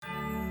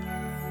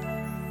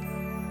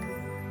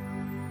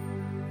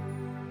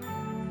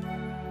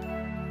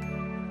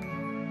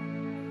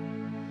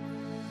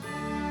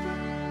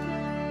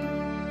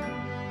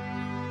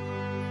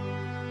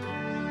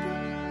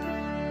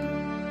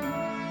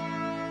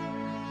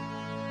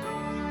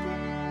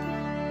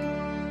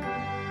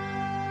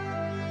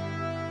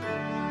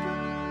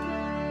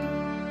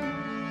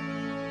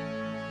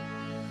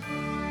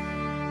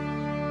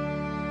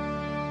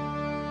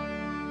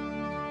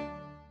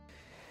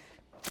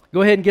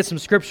Go ahead and get some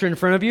scripture in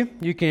front of you.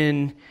 You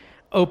can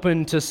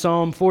open to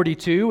Psalm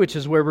 42, which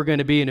is where we're going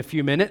to be in a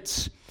few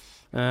minutes.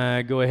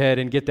 Go ahead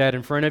and get that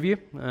in front of you.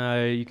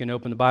 You can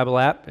open the Bible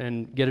app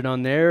and get it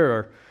on there,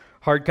 or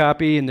hard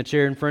copy in the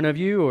chair in front of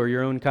you, or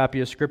your own copy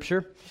of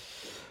scripture.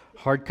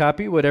 Hard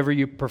copy, whatever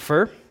you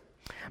prefer.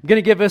 I'm going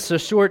to give us a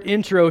short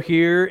intro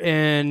here,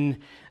 and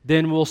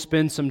then we'll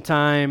spend some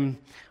time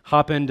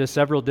hopping to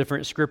several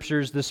different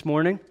scriptures this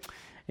morning,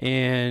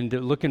 and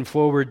looking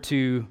forward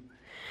to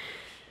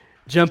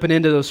jumping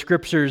into those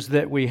scriptures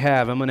that we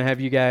have. I'm going to have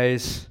you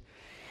guys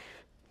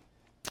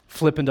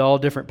flip into all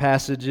different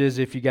passages.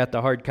 If you got the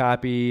hard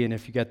copy and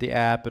if you got the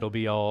app, it'll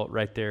be all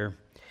right there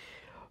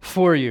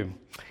for you.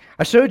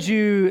 I showed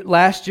you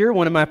last week,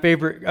 one of my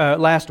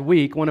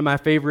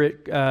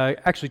favorite,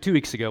 actually 2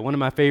 weeks ago, one of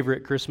my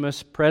favorite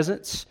Christmas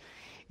presents.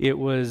 It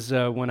was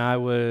when I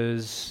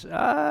was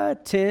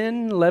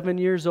 10, 11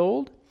 years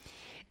old,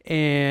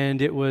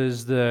 and it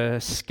was the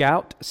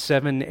Scout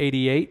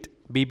 788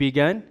 BB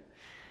gun,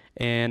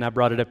 and I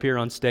brought it up here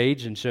on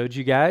stage and showed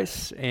you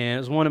guys, and it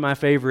was one of my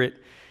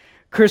favorite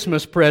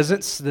Christmas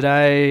presents that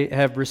I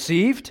have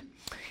received,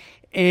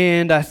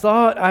 and I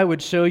thought I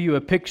would show you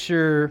a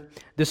picture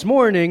this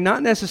morning,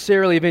 not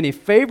necessarily of any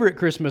favorite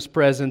Christmas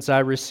presents I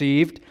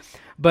received,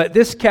 but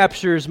this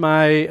captures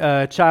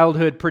my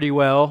childhood pretty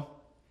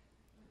well.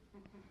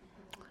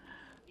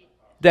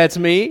 That's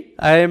me.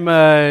 I'm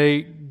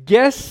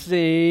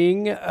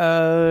guessing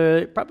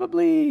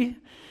probably,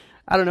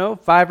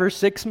 5 or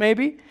 6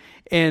 maybe.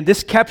 And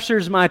this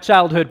captures my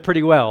childhood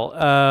pretty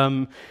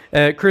well.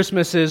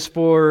 Christmases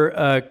for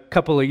a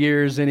couple of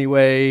years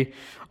anyway,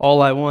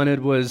 all I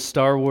wanted was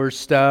Star Wars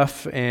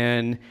stuff.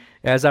 And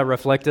as I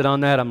reflected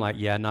on that, I'm like,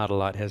 yeah, not a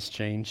lot has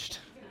changed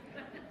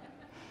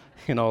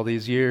in all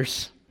these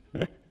years.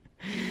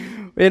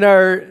 In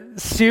our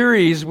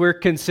series, we're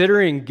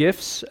considering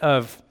gifts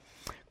of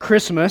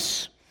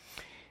Christmas,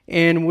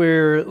 and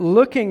we're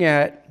looking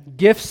at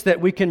gifts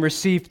that we can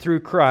receive through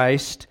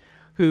Christ,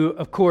 who,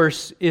 of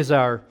course, is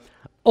our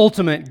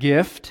ultimate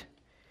gift.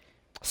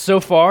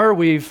 So far,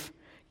 we've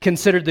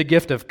considered the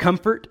gift of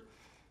comfort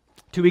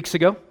 2 weeks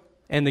ago,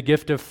 and the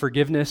gift of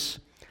forgiveness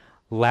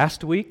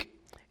last week.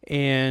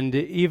 And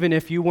even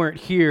if you weren't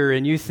here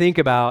and you think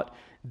about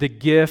the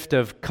gift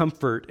of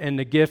comfort and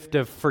the gift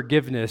of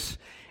forgiveness,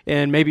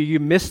 and maybe you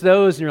missed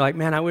those and you're like,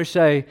 man, I wish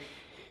I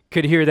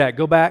could hear that.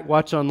 Go back,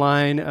 watch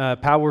online, a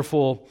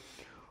powerful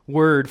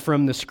word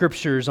from the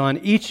scriptures on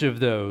each of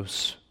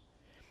those.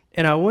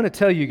 And I want to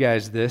tell you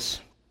guys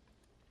this.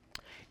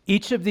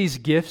 Each of these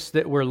gifts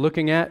that we're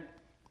looking at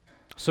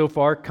so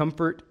far,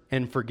 comfort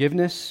and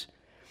forgiveness,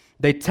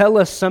 they tell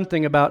us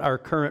something about our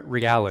current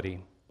reality.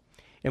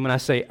 And when I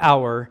say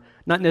our,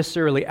 not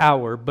necessarily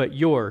our, but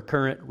your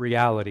current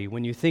reality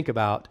when you think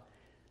about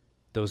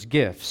those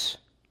gifts.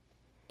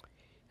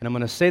 And I'm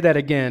going to say that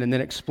again and then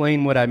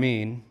explain what I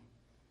mean.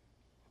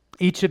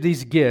 Each of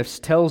these gifts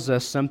tells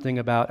us something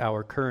about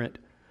our current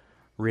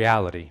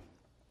reality.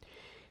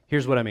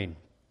 Here's what I mean.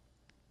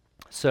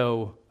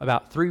 So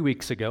about 3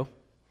 weeks ago,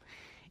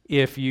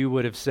 if you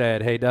would have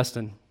said, hey,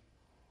 Dustin,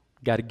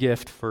 got a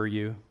gift for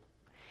you,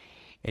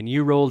 and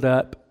you rolled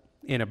up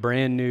in a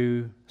brand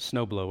new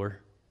snowblower,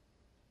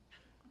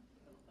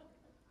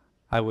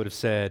 I would have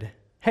said,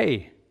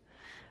 hey,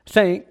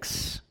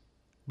 thanks,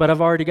 but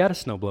I've already got a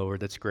snowblower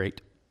that's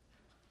great.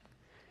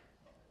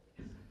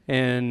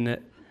 And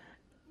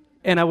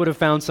I would have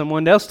found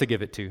someone else to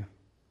give it to.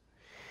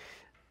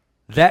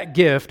 That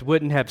gift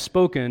wouldn't have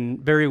spoken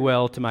very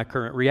well to my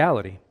current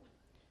reality.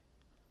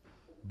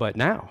 But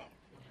now,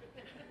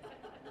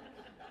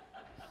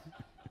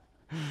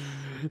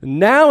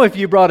 if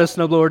you brought a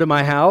snowblower to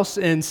my house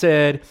and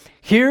said,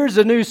 here's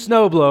a new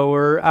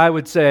snowblower, I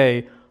would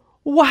say,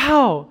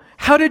 wow,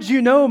 how did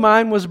you know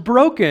mine was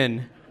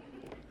broken?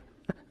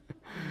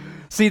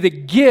 See, the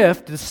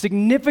gift, the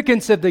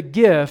significance of the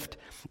gift,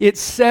 it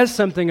says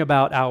something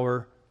about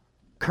our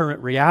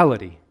current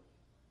reality.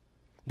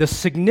 The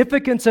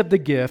significance of the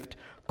gift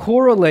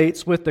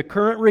correlates with the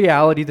current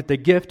reality that the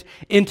gift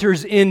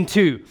enters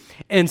into.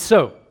 And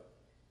so,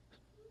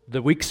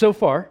 the week so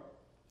far,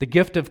 the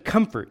gift of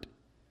comfort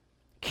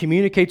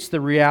communicates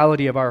the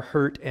reality of our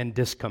hurt and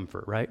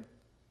discomfort, right?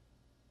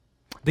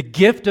 The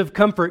gift of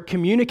comfort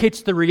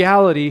communicates the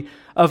reality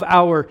of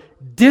our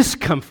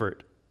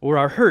discomfort or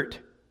our hurt.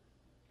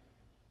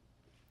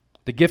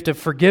 The gift of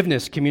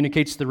forgiveness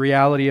communicates the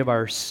reality of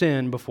our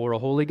sin before a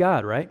holy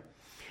God, right?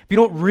 If you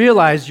don't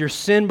realize your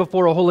sin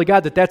before a holy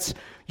God, that's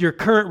your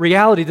current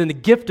reality, then the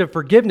gift of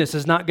forgiveness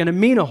is not going to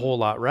mean a whole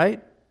lot,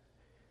 right?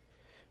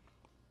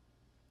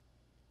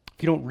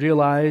 If you don't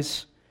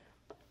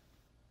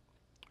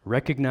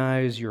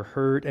recognize your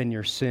hurt and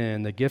your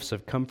sin, the gifts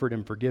of comfort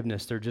and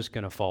forgiveness, they're just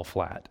going to fall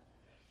flat.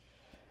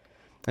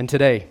 And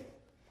today,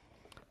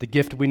 the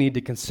gift we need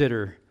to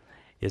consider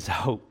is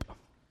hope.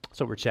 That's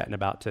what we're chatting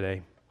about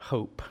today,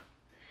 hope.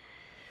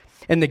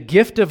 And the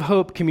gift of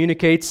hope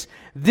communicates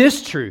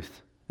this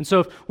truth. And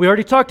so we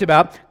already talked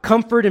about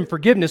comfort and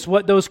forgiveness,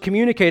 what those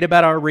communicate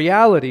about our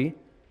reality.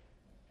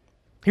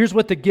 Here's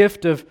what the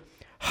gift of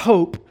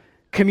hope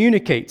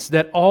communicates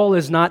that all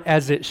is not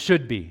as it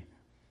should be.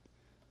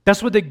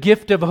 That's what the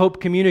gift of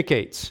hope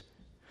communicates.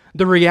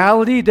 The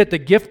reality that the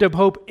gift of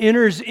hope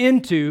enters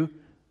into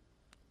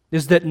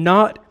is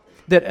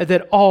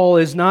that all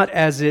is not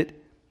as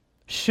it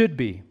should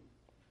be.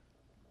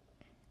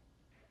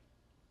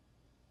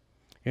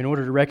 In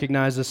order to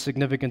recognize the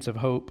significance of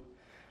hope,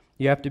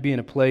 you have to be in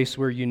a place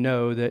where you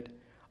know that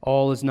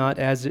all is not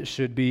as it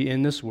should be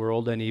in this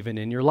world and even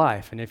in your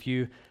life. And if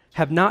you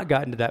have not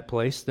gotten to that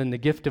place, then the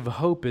gift of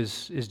hope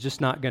is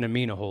just not going to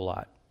mean a whole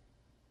lot.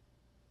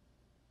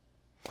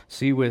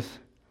 See, with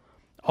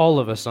all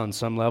of us on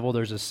some level,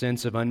 there's a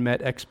sense of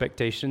unmet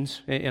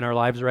expectations in our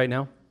lives right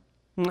now.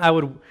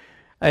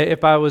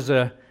 If I was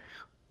a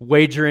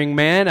wagering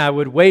man, I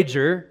would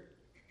wager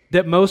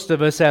that most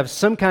of us have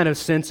some kind of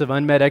sense of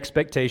unmet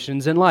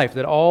expectations in life,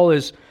 that all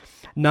is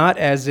not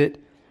as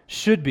it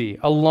should be,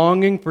 a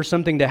longing for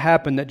something to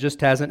happen that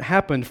just hasn't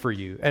happened for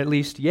you, at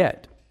least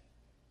yet.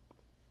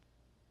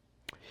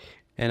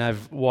 And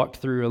I've walked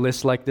through a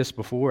list like this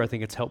before. I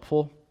think it's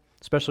helpful,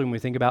 especially when we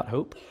think about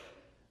hope.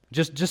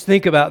 Just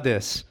think about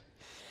this.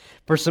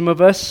 For some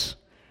of us,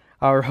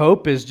 our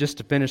hope is just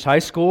to finish high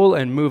school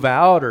and move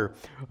out or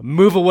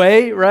move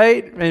away,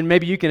 right? And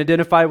maybe you can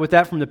identify with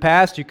that from the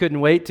past. You couldn't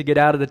wait to get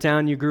out of the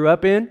town you grew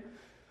up in.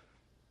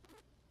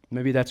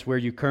 Maybe that's where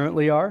you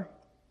currently are.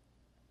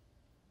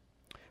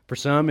 For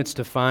some, it's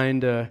to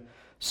find a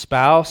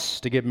spouse,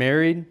 to get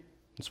married.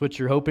 That's what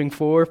you're hoping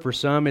for. For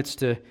some, it's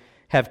to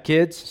have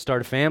kids,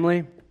 start a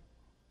family.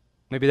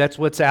 Maybe that's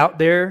what's out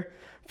there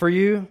for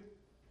you,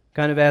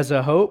 kind of as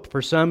a hope.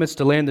 For some, it's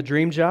to land the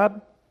dream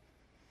job.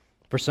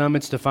 For some,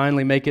 it's to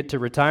finally make it to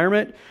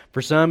retirement.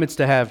 For some, it's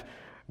to have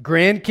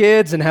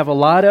grandkids and have a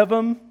lot of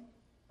them.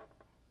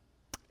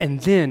 And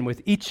then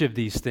with each of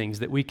these things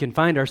that we can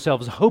find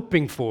ourselves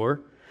hoping for,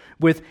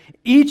 with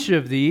each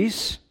of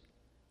these,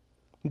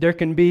 there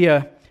can be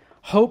a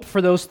hope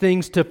for those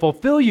things to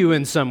fulfill you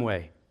in some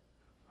way.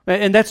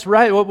 And that's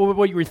right.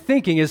 What you were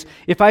thinking is,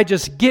 if I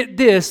just get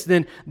this,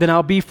 then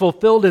I'll be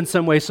fulfilled in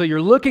some way. So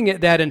you're looking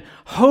at that and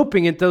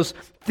hoping that those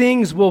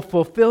things will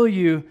fulfill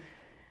you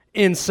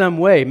in some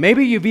way.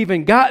 Maybe you've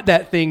even got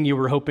that thing you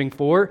were hoping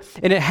for,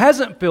 and it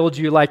hasn't filled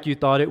you like you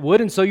thought it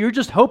would, and so you're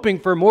just hoping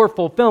for more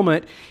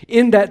fulfillment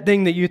in that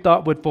thing that you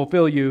thought would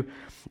fulfill you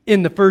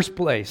in the first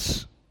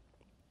place.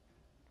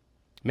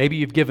 Maybe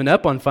you've given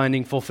up on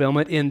finding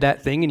fulfillment in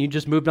that thing and you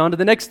just moved on to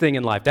the next thing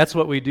in life. That's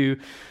what we do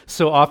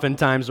so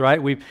oftentimes,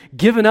 right? We've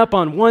given up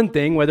on one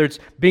thing, whether it's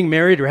being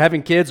married or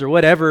having kids or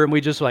whatever, and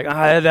we just like,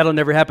 that'll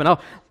never happen.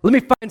 Let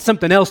me find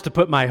something else to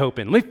put my hope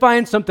in. Let me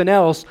find something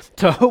else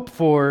to hope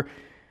for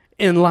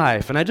in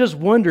life. And I just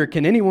wonder,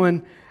 can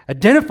anyone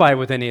identify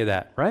with any of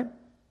that, right?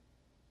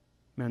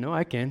 I know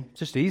I can. It's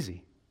just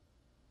easy.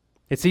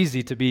 It's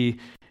easy to be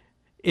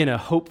in a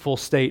hopeful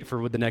state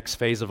for the next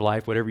phase of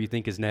life, whatever you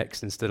think is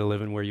next, instead of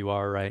living where you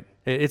are, right?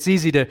 It's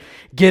easy to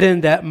get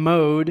in that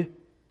mode.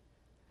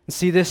 And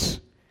see, this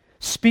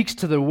speaks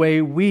to the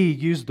way we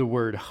use the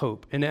word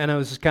hope. And I know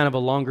this is kind of a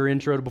longer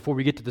intro before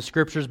we get to the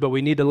scriptures, but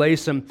we need to lay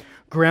some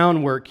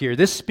groundwork here.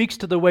 This speaks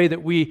to the way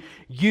that we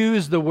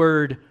use the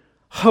word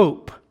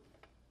hope.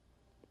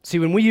 See,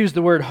 when we use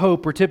the word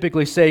hope, we're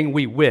typically saying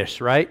we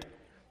wish, right?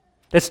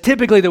 That's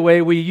typically the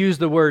way we use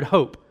the word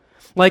hope.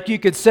 Like you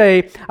could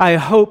say, I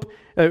hope,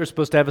 we're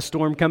supposed to have a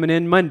storm coming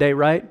in Monday,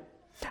 right?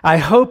 I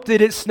hope that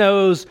it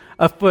snows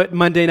a foot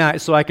Monday night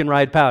so I can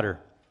ride powder.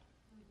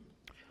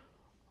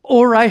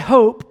 Or I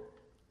hope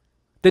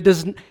that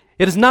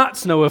it does not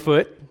snow a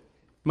foot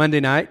Monday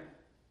night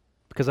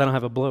because I don't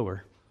have a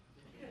blower.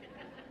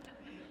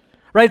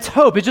 Right? It's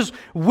hope. It's just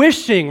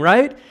wishing,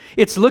 right?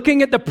 It's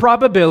looking at the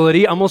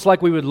probability, almost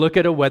like we would look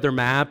at a weather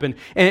map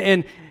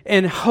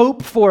and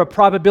hope for a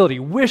probability,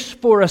 wish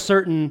for a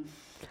certain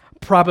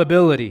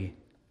probability.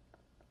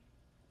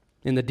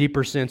 In the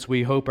deeper sense,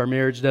 we hope our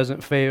marriage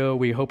doesn't fail.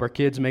 We hope our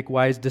kids make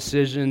wise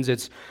decisions.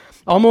 It's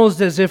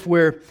almost as if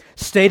we're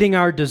stating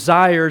our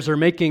desires or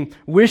making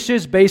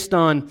wishes based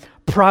on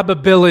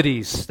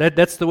probabilities.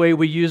 That's the way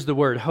we use the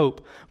word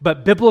hope.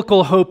 But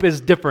biblical hope is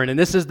different, and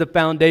this is the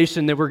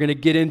foundation that we're going to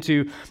get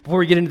into before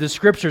we get into the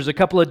scriptures. A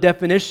couple of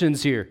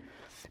definitions here.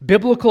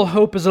 Biblical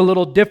hope is a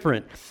little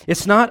different.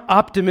 It's not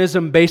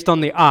optimism based on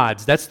the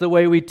odds. That's the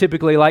way we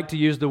typically like to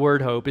use the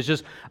word hope. It's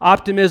just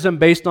optimism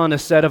based on a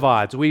set of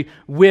odds. We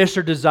wish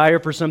or desire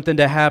for something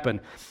to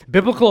happen.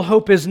 Biblical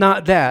hope is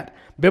not that.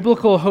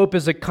 Biblical hope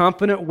is a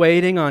confident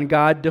waiting on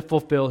God to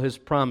fulfill His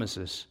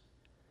promises.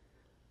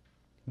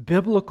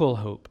 Biblical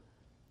hope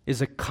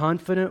is a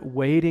confident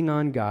waiting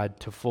on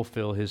God to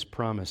fulfill His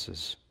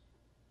promises.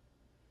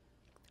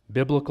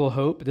 Biblical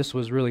hope, this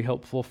was really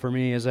helpful for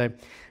me as I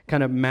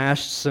kind of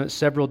mashed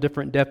several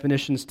different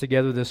definitions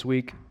together this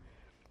week.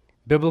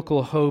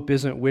 Biblical hope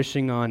isn't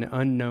wishing on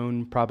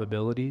unknown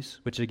probabilities,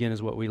 which again is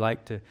the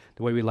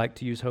way we like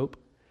to use hope.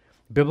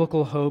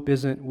 Biblical hope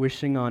isn't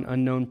wishing on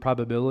unknown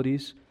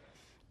probabilities,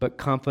 but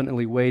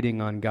confidently waiting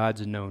on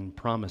God's known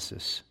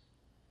promises.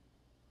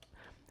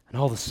 And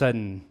all of a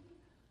sudden,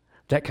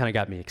 that kind of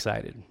got me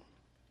excited.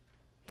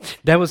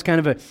 That was kind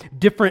of a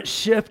different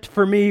shift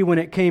for me when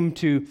it came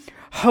to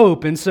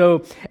hope. And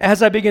so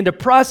as I began to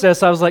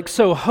process, I was like,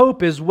 so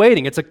hope is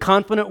waiting. It's a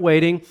confident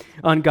waiting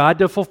on God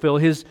to fulfill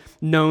his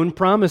known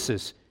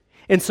promises.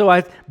 And so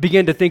I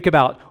began to think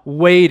about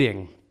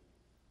waiting.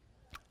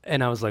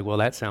 And I was like, well,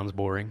 that sounds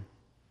boring.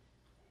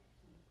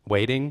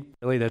 Waiting?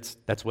 Really?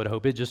 That's what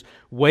hope is? Just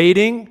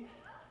waiting?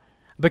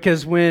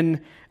 Because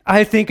when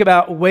I think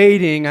about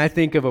waiting, I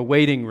think of a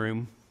waiting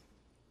room.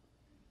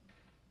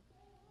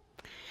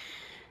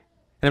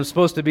 And I'm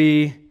supposed to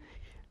be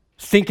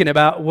thinking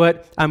about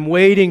what I'm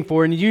waiting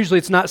for. And usually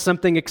it's not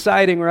something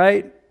exciting,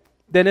 right?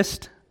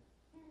 Dentist?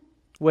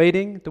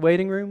 Waiting? The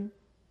waiting room?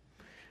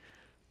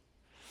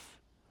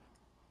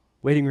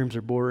 Waiting rooms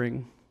are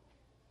boring.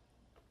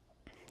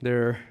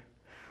 There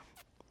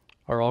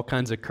are all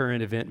kinds of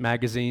current event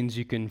magazines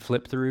you can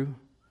flip through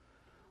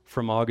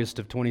from August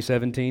of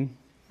 2017.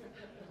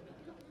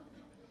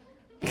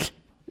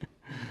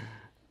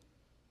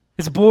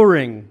 It's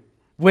boring.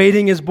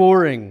 Waiting is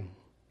boring.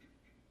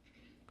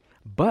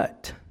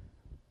 But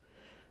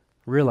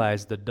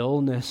realize the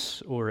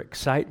dullness or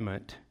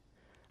excitement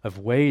of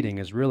waiting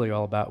is really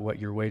all about what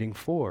you're waiting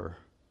for,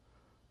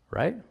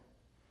 right?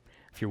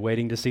 If you're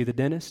waiting to see the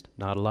dentist,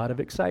 not a lot of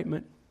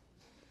excitement.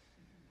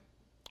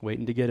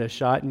 Waiting to get a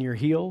shot in your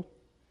heel,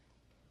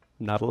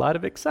 not a lot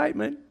of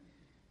excitement.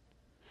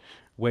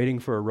 Waiting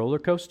for a roller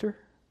coaster,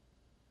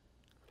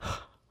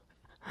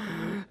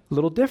 a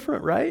little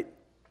different, right?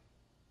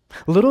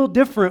 A little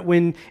different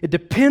when it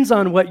depends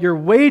on what you're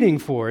waiting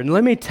for. And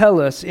let me tell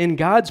us, in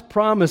God's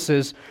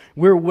promises,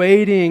 we're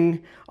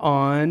waiting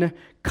on,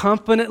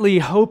 confidently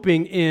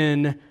hoping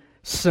in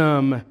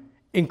some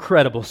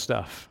incredible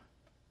stuff.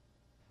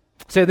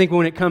 So I think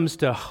when it comes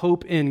to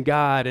hope in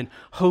God and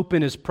hope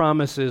in his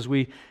promises,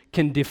 we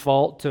can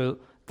default to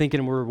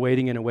thinking we're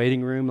waiting in a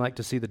waiting room like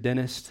to see the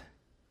dentist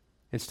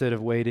instead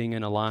of waiting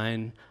in a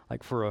line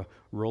like for a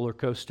roller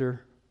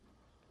coaster.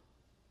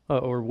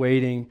 Or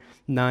waiting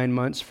 9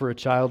 months for a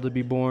child to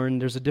be born.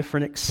 There's a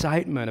different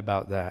excitement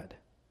about that.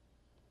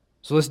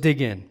 So let's dig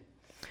in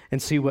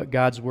and see what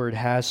God's Word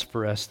has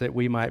for us that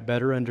we might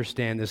better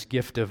understand this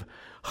gift of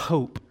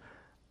hope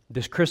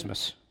this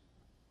Christmas.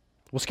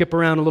 We'll skip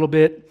around a little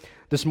bit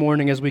this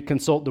morning as we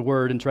consult the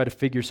Word and try to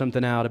figure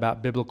something out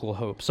about biblical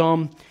hope.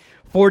 Psalm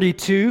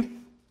 42,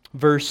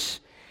 verse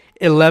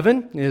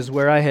 11 is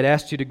where I had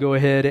asked you to go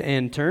ahead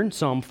and turn.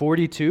 Psalm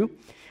 42,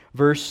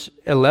 verse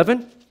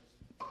 11.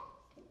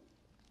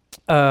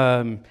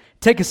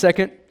 Take a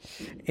second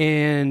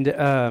and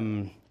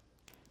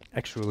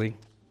actually,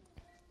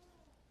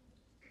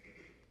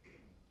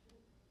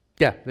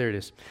 yeah, there it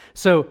is.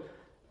 So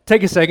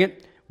take a second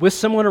with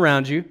someone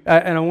around you,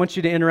 and I want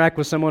you to interact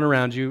with someone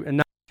around you and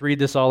not read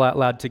this all out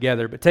loud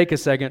together, but take a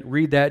second,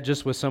 read that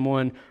just with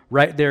someone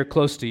right there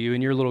close to you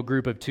in your little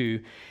group of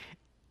two,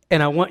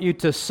 and I want you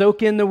to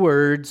soak in the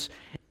words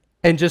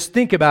and just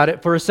think about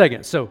it for a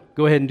second. So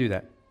go ahead and do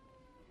that.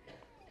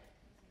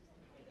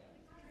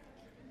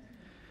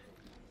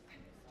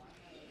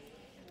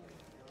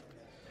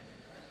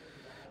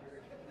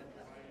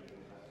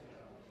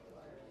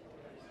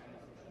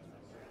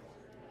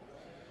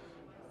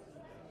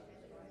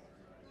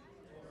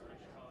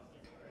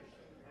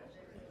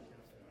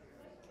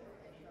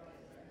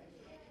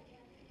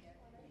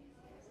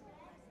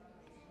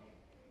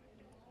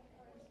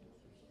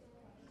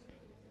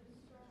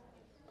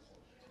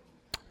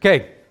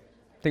 Okay,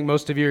 I think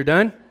most of you are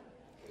done.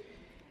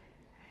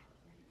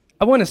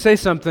 I want to say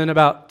something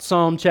about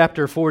Psalm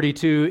chapter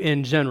 42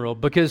 in general,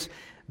 because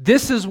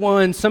this is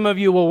one some of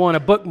you will want to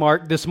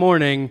bookmark this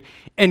morning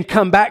and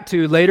come back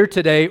to later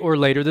today or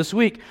later this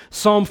week.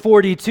 Psalm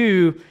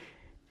 42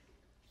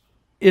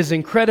 is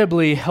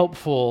incredibly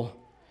helpful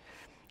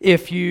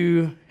if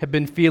you have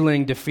been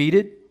feeling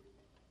defeated,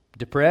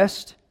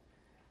 depressed,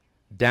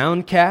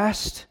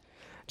 downcast.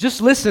 Just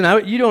listen.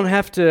 You don't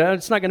have to,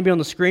 it's not going to be on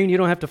the screen. You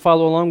don't have to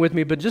follow along with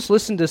me, but just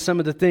listen to some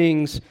of the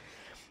things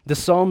the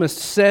psalmist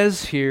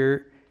says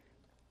here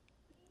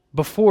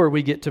before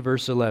we get to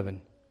verse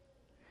 11.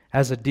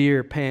 As a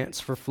deer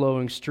pants for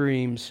flowing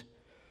streams,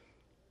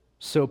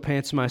 so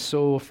pants my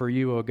soul for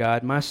you, O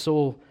God. My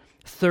soul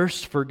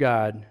thirsts for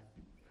God,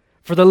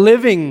 for the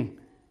living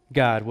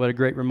God. What a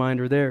great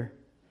reminder there.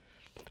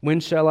 When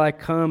shall I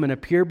come and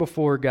appear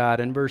before God?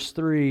 In verse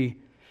 3,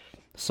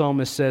 the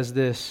psalmist says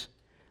this,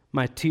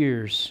 my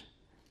tears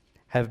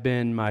have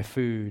been my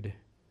food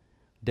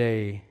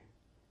day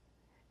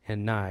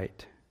and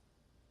night.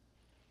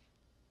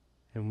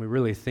 And we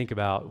really think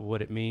about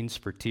what it means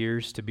for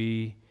tears to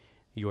be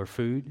your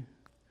food. It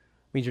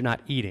means you're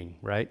not eating,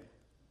 right?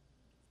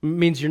 It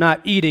means you're not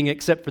eating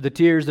except for the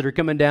tears that are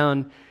coming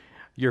down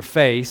your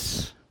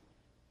face.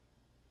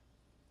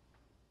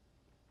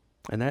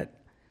 And that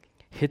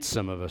hits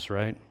some of us,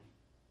 right?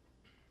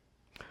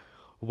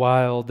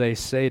 While they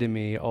say to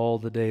me all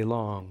the day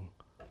long,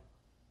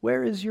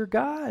 where is your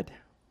God?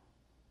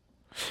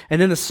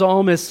 And then the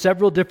psalmist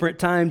several different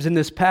times in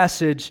this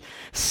passage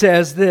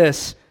says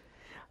this,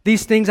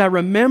 these things I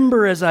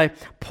remember as I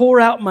pour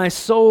out my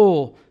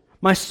soul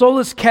My soul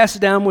is cast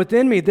down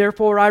within me,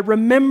 therefore I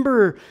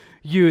remember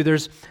you.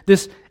 There's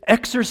this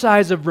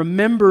exercise of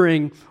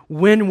remembering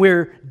when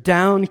we're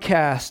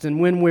downcast and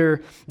when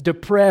we're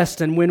depressed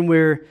and when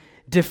we're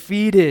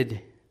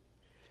defeated.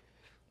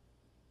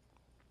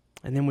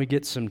 And then we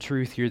get some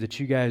truth here that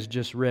you guys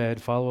just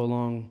read. Follow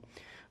along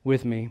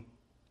with me.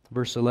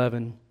 Verse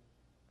 11.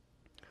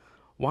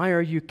 Why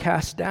are you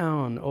cast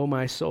down, O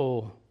my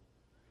soul?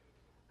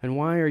 And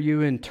why are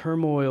you in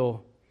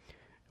turmoil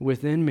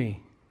within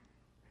me?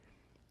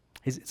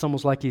 It's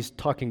almost like he's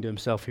talking to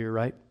himself here,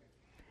 right?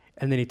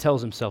 And then he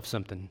tells himself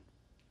something.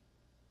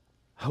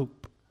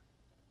 Hope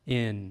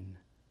in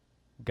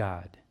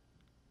God.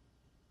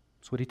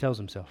 That's what he tells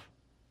himself.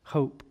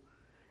 Hope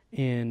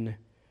in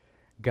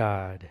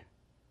God.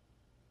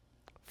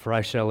 For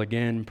I shall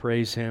again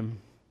praise him,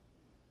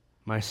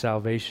 my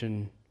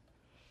salvation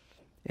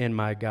and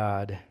my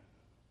God.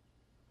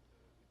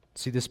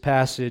 See, this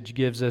passage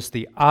gives us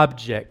the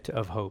object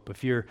of hope.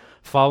 If you're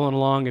following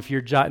along, if you're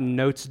jotting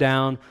notes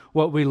down,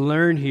 what we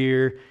learn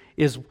here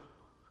is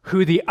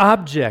who the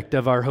object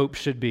of our hope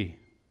should be.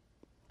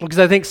 Because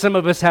I think some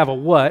of us have a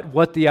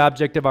what the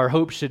object of our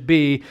hope should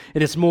be,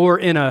 and it's more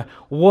in a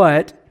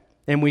what,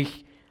 and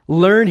we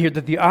learn here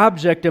that the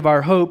object of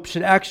our hope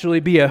should actually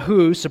be a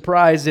who.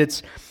 Surprise,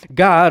 it's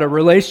God, a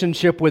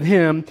relationship with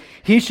Him.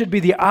 He should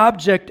be the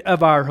object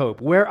of our hope,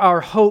 where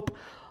our hope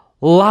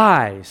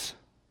lies.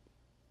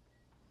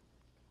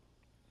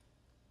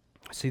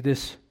 See,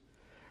 this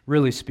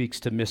really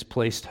speaks to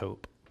misplaced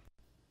hope.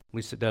 At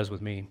least it does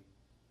with me.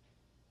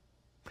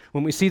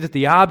 When we see that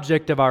the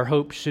object of our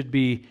hope should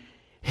be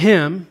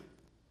Him,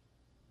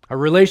 a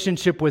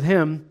relationship with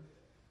Him,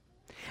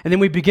 and then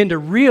we begin to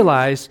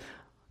realize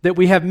that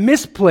we have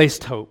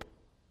misplaced hope,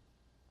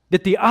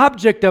 that the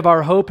object of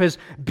our hope has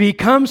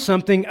become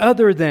something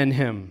other than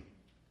Him.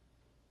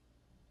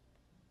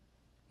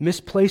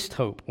 Misplaced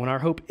hope, when our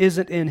hope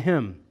isn't in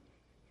Him.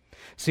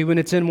 See, when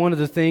it's in one of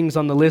the things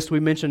on the list we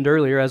mentioned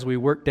earlier as we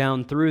work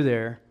down through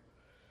there,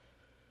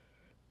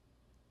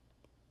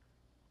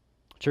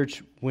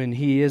 church, when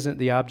He isn't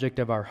the object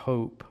of our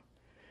hope,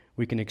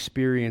 we can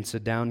experience a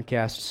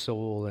downcast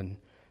soul and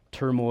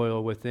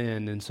turmoil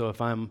within. And so if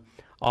I'm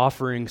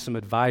offering some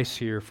advice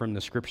here from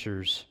the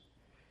Scriptures,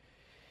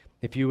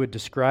 if you would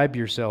describe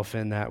yourself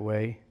in that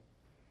way,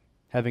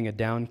 having a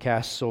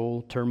downcast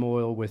soul,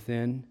 turmoil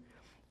within,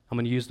 I'm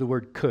going to use the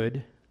word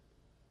could.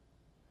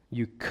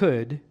 You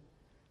could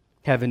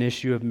have an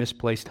issue of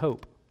misplaced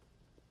hope.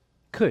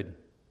 Could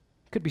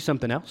be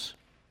something else.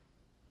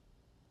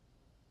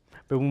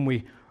 But when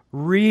we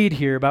read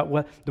here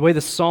about the way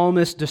the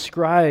psalmist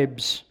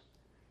describes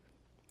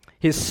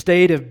his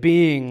state of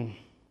being,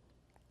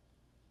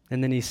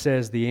 and then he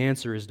says the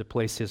answer is to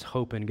place his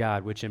hope in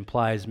God, which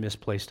implies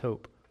misplaced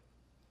hope.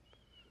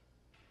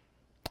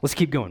 Let's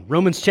keep going.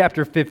 Romans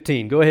chapter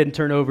 15. Go ahead and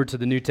turn over to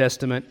the New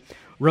Testament.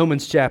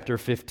 Romans chapter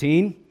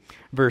 15,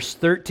 verse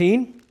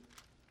 13.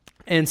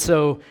 And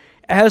so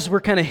as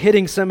we're kind of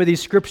hitting some of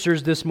these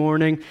scriptures this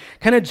morning,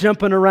 kind of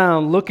jumping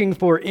around, looking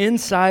for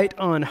insight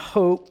on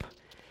hope,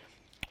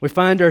 we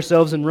find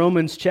ourselves in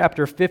Romans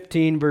chapter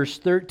 15, verse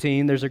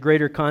 13. There's a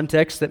greater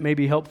context that may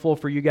be helpful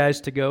for you guys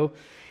to go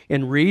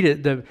and read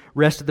it. The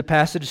rest of the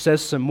passage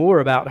says some more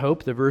about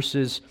hope, the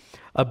verses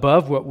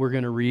above what we're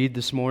going to read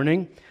this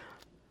morning.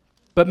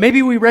 But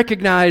maybe we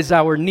recognize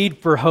our need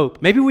for hope.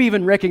 Maybe we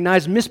even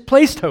recognize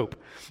misplaced hope,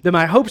 that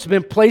my hope's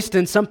been placed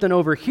in something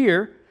over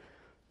here,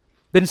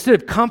 that instead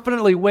of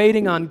confidently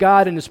waiting on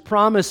God and His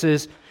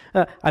promises,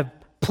 I've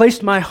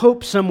placed my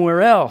hope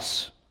somewhere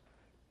else.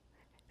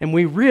 And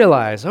we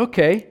realize,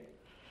 okay,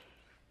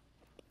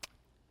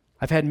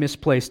 I've had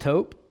misplaced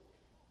hope.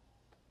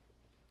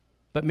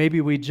 But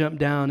maybe we jump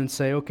down and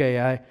say,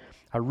 okay,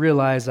 I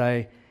realize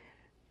I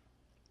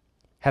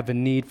have a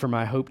need for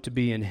my hope to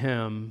be in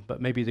Him, but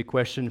maybe the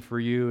question for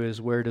you is,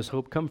 where does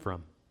hope come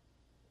from?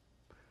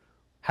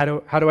 How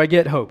do I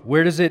get hope?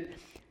 Where does it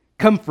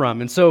come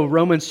from? And so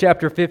Romans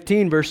chapter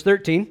 15, verse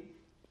 13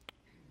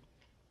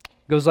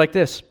 goes like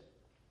this.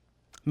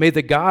 May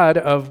the God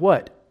of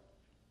what?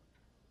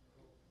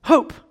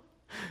 Hope.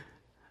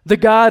 The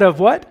God of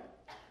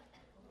what?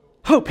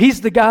 Hope.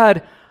 He's the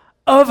God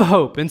of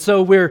hope. And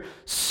so we're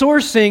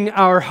sourcing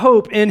our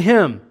hope in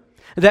Him.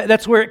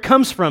 That's where it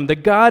comes from, the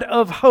God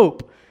of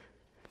hope.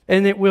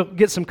 And we'll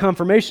get some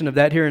confirmation of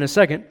that here in a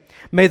second.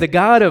 May the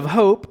God of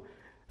hope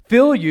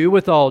fill you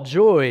with all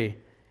joy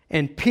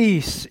and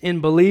peace in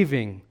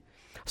believing,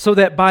 so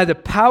that by the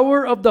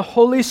power of the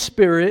Holy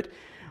Spirit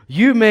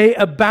you may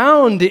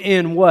abound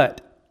in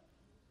what?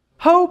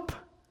 Hope.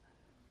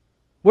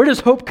 Where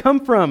does hope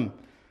come from?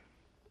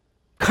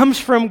 Comes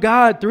from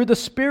God through the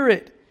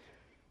Spirit.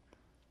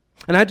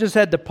 And I just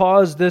had to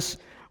pause this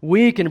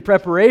week in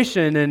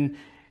preparation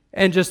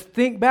and just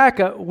think back,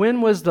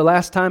 when was the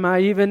last time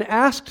I even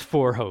asked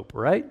for hope,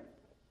 right?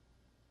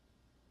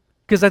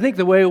 Because I think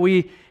the way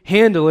we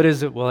handle it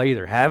is that, well, I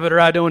either have it or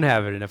I don't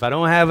have it. And if I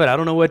don't have it, I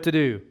don't know what to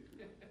do.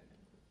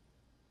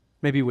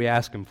 Maybe we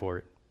ask Him for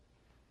it.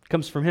 It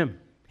comes from Him.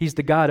 He's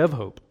the God of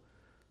hope.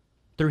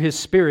 Through His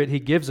Spirit, He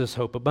gives us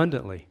hope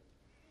abundantly.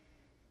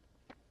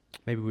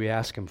 maybe we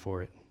ask Him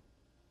for it.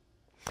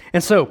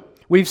 And so,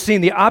 we've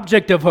seen the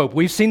object of hope.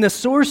 We've seen the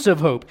source of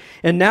hope.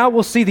 And now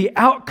we'll see the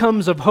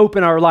outcomes of hope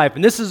in our life.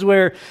 And this is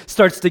where it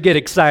starts to get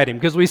exciting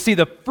because we see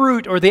the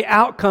fruit or the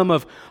outcome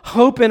of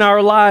hope in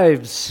our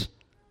lives.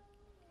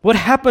 What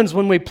happens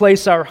when we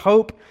place our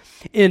hope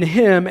in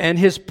Him and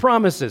His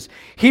promises?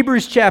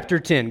 Hebrews chapter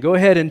 10. Go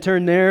ahead and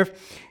turn there.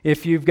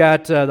 If you've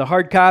got the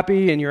hard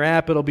copy in your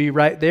app, it'll be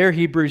right there.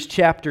 Hebrews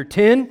chapter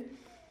 10.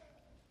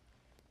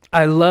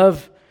 I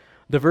love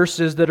the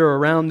verses that are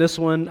around this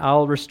one.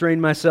 I'll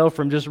restrain myself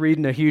from just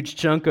reading a huge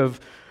chunk of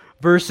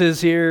verses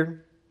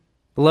here.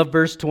 I love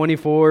verse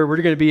 24. We're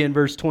going to be in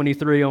verse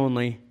 23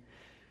 only.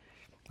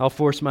 I'll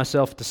force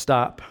myself to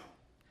stop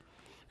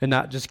and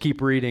not just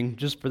keep reading,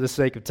 just for the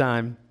sake of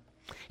time.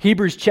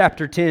 Hebrews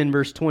chapter 10,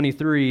 verse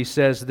 23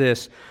 says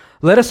this,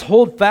 "Let us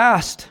hold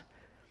fast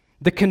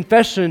the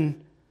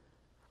confession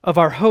of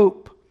our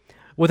hope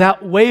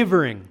without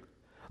wavering."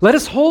 Let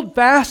us hold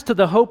fast to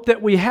the hope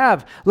that we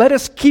have. Let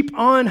us keep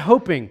on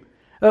hoping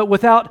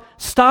without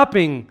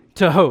stopping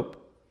to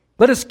hope.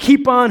 Let us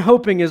keep on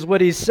hoping is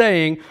what he's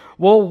saying.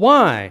 Well,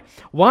 why?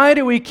 Why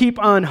do we keep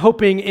on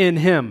hoping in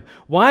Him?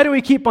 Why do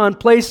we keep on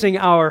placing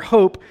our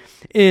hope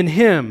in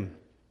Him?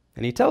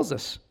 And he tells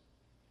us,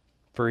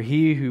 "For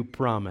He who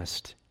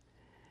promised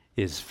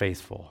is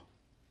faithful."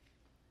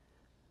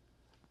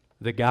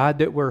 The God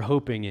that we're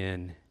hoping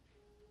in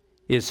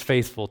is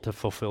faithful to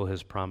fulfill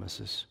His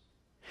promises.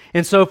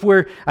 And so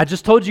I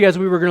just told you guys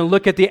we were going to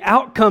look at the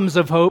outcomes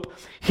of hope.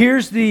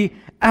 Here's the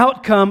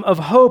outcome of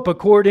hope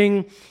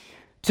according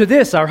to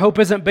this. Our hope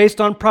isn't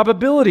based on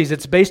probabilities.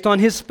 It's based on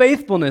His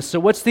faithfulness. So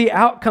what's the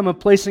outcome of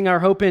placing our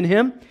hope in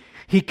Him?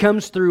 He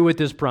comes through with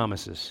His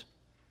promises.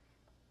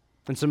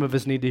 And some of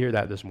us need to hear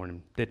that this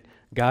morning, that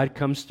God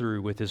comes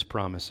through with His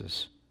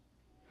promises.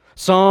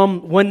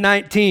 Psalm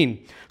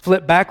 119.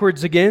 Flip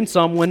backwards again.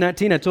 Psalm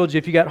 119. I told you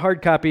if you got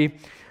hard copy,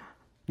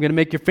 I'm going to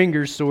make your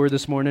fingers sore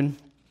this morning.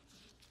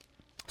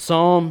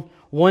 Psalm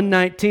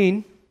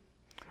 119,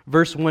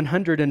 verse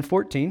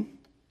 114.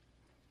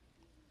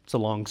 It's a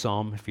long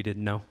psalm if you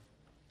didn't know.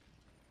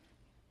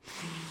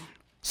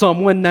 Psalm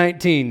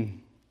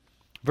 119,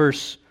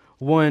 verse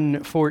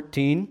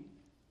 114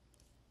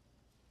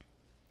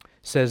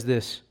 says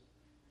this,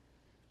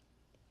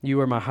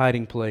 "You are my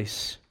hiding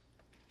place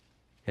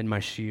and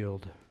my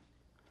shield.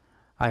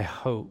 I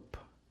hope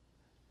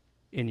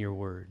in your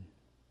word."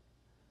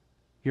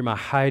 You're my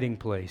hiding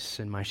place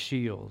and my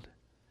shield.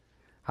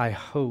 I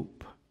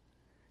hope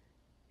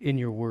in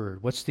your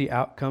word. What's the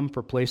outcome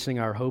for placing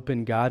our hope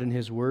in God and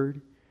His word?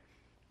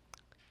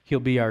 He'll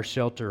be our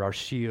shelter, our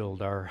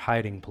shield, our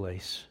hiding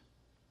place.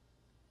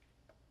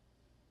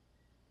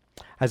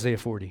 Isaiah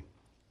 40.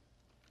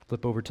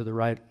 Flip over to the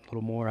right a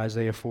little more.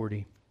 Isaiah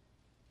 40.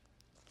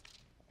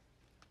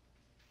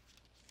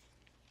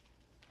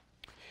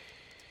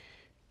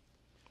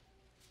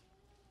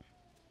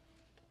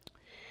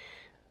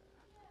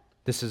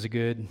 This is a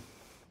good,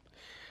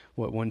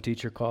 what one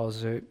teacher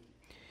calls it,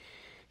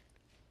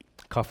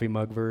 coffee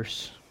mug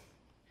verse.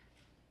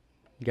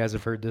 You guys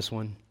have heard this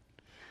one.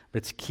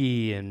 It's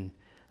key in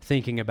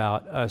thinking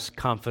about us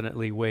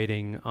confidently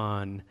waiting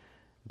on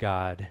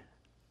God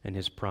and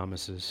His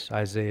promises.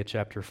 Isaiah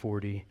chapter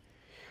 40.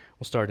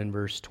 We'll start in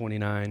verse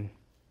 29.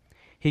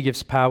 "He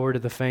gives power to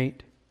the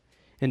faint,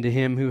 and to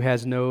him who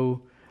has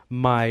no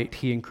might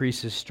He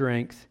increases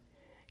strength.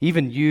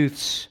 Even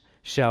youths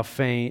shall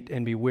faint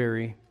and be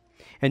weary,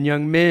 and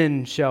young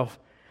men shall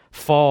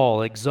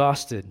fall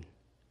exhausted.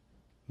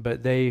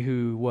 But they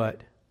who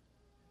what?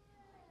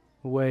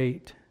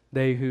 Wait.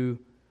 They who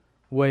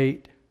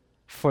wait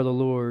for the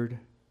Lord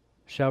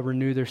shall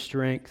renew their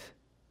strength.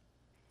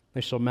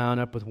 They shall mount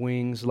up with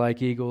wings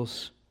like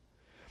eagles.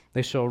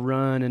 They shall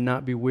run and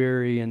not be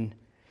weary, and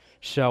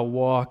shall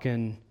walk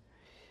and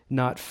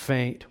not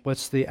faint."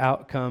 What's the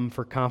outcome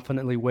for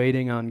confidently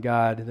waiting on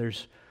God?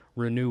 There's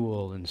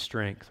renewal and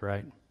strength,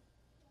 right?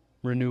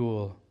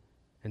 Renewal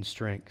and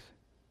strength.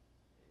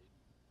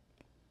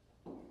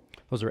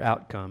 Those are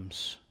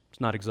outcomes.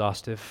 It's not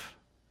exhaustive.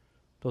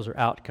 Those are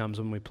outcomes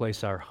when we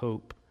place our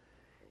hope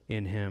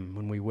in Him,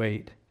 when we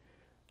wait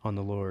on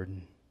the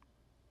Lord.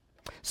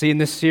 See, in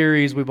this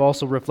series, we've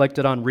also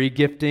reflected on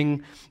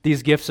regifting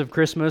these gifts of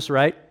Christmas,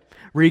 right?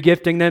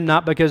 Regifting them,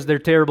 not because they're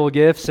terrible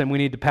gifts and we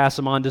need to pass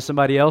them on to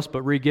somebody else,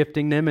 but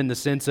regifting them in the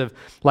sense of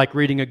like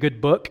reading a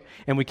good book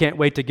and we can't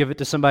wait to give it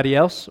to somebody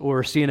else,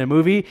 or seeing a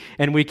movie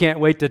and we can't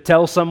wait to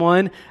tell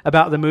someone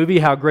about the movie,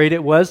 how great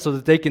it was, so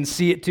that they can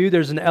see it too.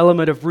 There's an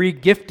element of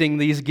regifting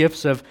these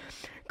gifts of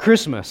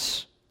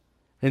Christmas.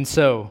 And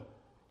so,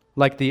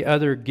 like the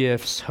other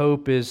gifts,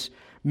 hope is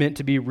meant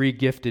to be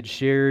regifted,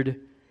 shared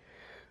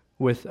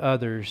with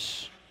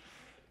others.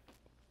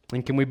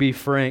 And can we be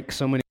frank?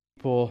 So many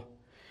people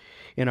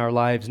in our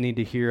lives need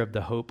to hear of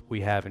the hope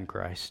we have in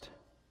Christ.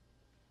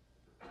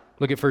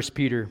 Look at 1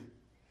 Peter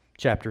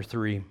chapter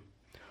 3,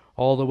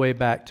 all the way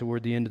back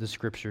toward the end of the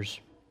Scriptures.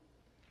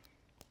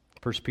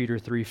 1 Peter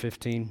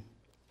 3:15.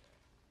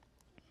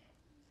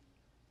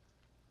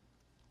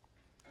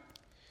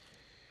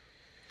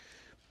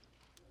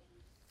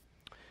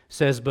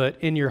 says, but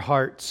in your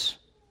hearts,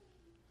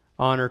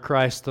 honor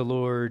Christ the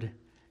Lord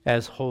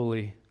as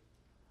holy,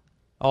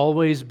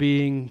 always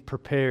being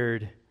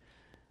prepared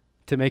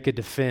to make a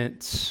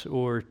defense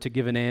or to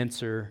give an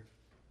answer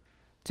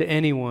to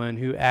anyone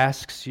who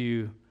asks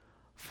you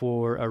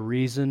for a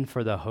reason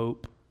for the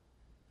hope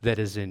that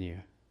is in you.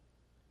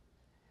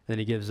 Then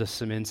he gives us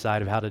some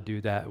insight of how to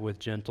do that with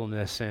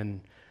gentleness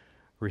and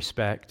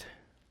respect.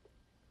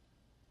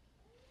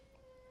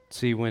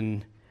 See,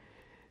 when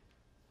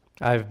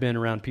I've been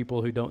around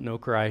people who don't know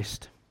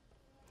Christ,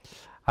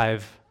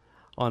 I've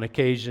on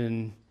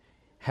occasion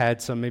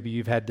had some, maybe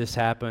you've had this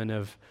happen,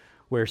 of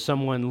where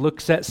someone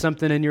looks at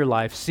something in your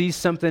life, sees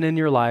something in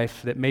your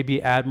life that may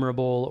be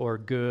admirable or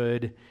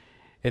good,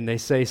 and they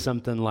say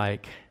something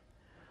like,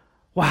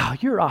 wow,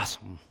 you're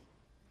awesome.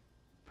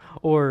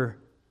 Or,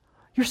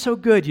 you're so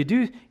good, you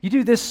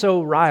do this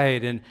so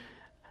right. And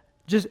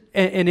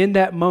in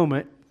that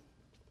moment,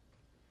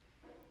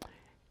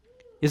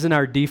 isn't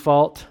our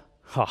default,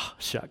 oh,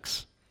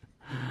 shucks,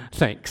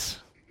 thanks.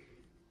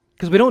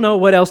 Because we don't know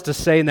what else to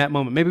say in that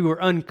moment. Maybe we're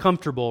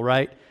uncomfortable,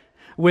 right?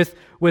 With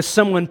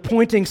someone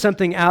pointing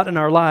something out in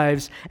our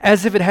lives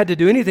as if it had to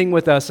do anything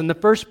with us in the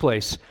first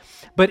place.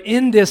 But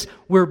in this,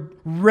 we're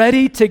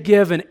ready to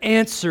give an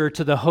answer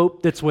to the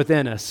hope that's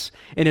within us.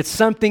 And it's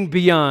something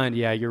beyond,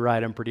 yeah, you're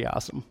right, I'm pretty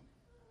awesome,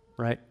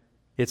 right?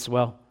 It's,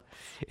 well,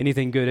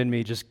 anything good in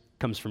me just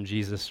comes from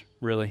Jesus,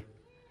 really.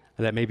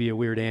 That may be a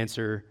weird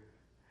answer.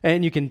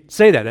 And you can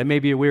say that. That may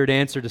be a weird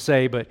answer to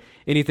say, but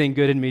anything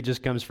good in me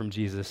just comes from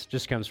Jesus,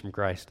 just comes from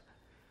Christ.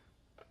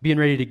 Being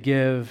ready to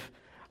give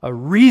a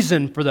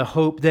reason for the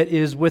hope that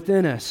is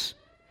within us.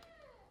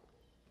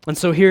 And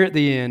so here at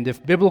the end,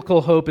 if biblical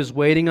hope is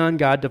waiting on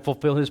God to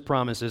fulfill His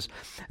promises,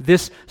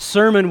 this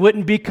sermon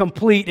wouldn't be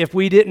complete if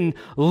we didn't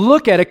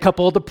look at a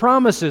couple of the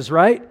promises,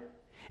 right?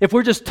 If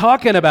we're just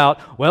talking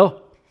about,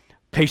 well,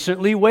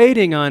 patiently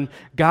waiting on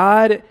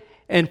God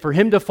and for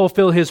Him to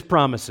fulfill His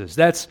promises,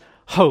 that's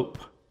hope.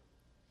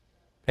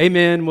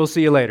 Amen. We'll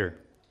see you later.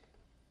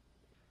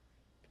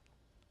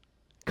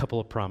 A couple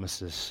of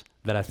promises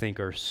that I think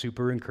are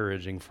super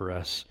encouraging for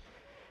us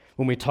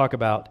when we talk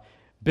about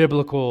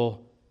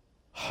biblical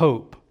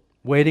hope,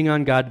 waiting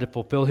on God to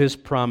fulfill His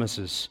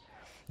promises.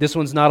 This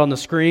one's not on the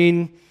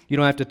screen. You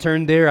don't have to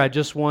turn there. I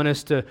just want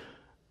us to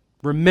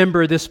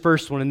remember this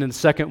first one, and then the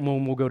second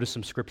one we'll go to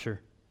some scripture.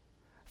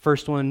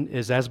 First one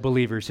is, as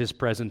believers, His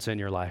presence in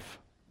your life.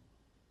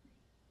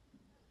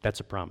 That's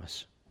a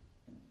promise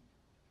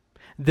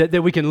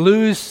that we can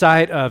lose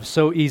sight of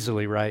so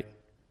easily, right?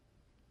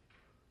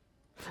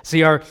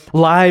 See, our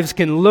lives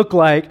can look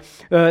like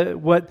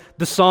what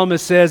the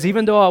psalmist says,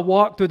 even though I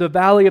walk through the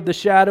valley of the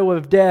shadow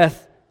of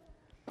death,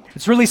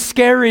 it's really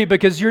scary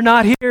because you're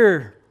not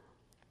here.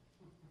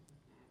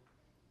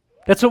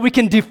 That's what we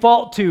can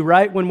default to,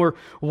 right? When we're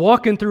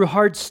walking through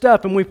hard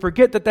stuff, and we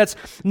forget that that's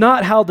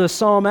not how the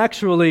psalm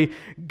actually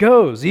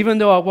goes. Even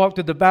though I walk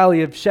through the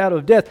valley of shadow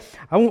of death,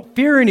 I won't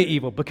fear any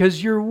evil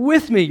because you're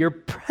with me, your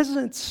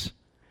presence.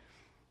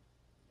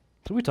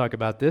 So we talk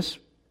about this,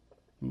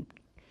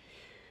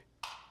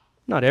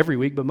 not every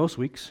week, but most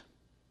weeks.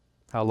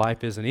 How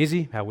life isn't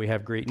easy, how we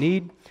have great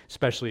need,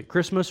 especially at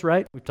Christmas,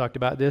 right? We've talked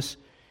about this,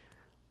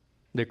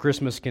 that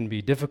Christmas can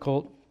be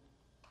difficult,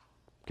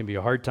 can be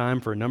a hard time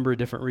for a number of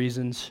different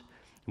reasons,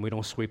 and we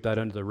don't sweep that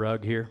under the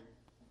rug here.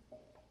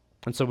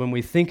 And so when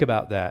we think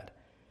about that,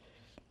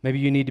 maybe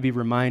you need to be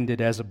reminded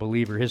as a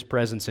believer, His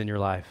presence in your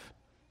life.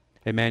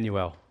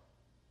 Emmanuel,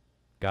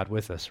 God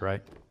with us,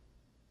 right?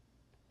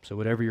 So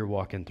whatever you're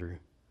walking through,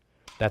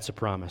 that's a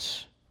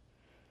promise.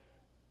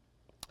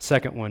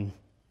 Second one,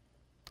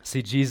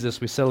 see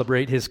Jesus, we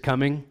celebrate His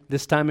coming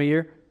this time of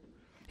year.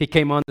 He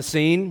came on the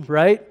scene,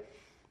 right?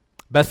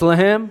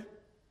 Bethlehem,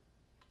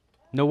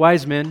 no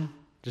wise men,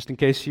 just in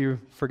case you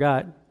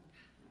forgot.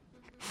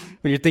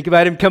 When you think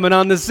about Him coming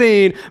on the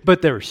scene,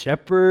 but there were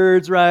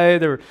shepherds, right?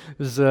 There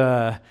was,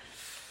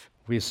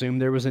 we assume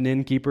there was an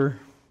innkeeper.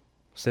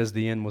 Says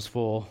the inn was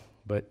full,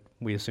 but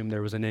we assume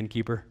there was an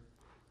innkeeper.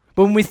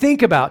 But when we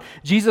think about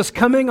Jesus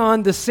coming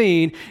on the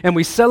scene and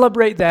we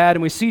celebrate that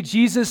and we see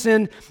Jesus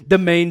in the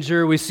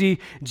manger, we see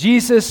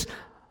Jesus,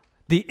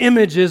 the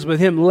images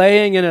with Him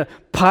laying in a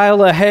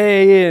pile of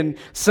hay and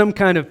some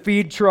kind of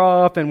feed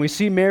trough, and we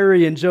see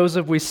Mary and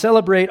Joseph, we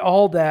celebrate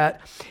all that.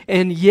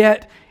 And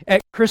yet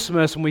at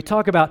Christmas, when we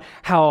talk about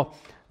how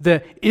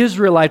the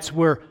Israelites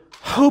were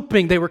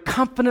hoping, they were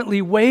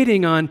confidently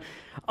waiting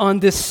on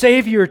this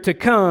Savior to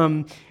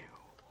come,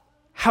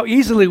 how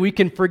easily we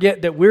can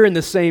forget that we're in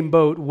the same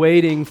boat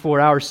waiting for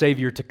our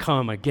Savior to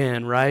come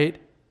again,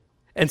 right?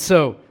 And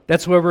so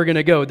that's where we're going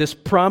to go. This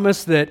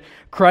promise that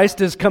Christ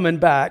is coming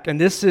back,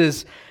 and this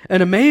is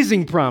an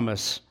amazing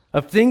promise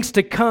of things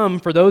to come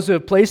for those who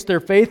have placed their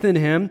faith in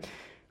Him.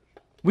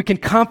 We can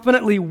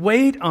confidently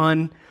wait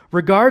on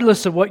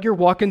regardless of what you're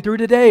walking through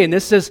today. And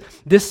this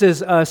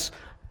is us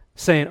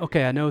saying,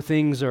 okay, I know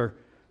things are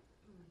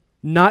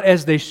not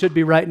as they should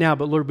be right now,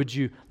 but Lord, would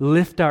you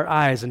lift our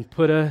eyes and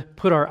put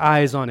our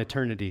eyes on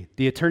eternity,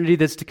 the eternity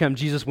that's to come.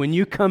 Jesus, when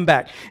you come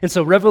back. And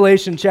so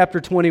Revelation chapter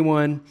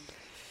 21,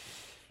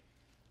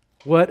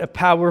 What a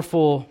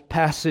powerful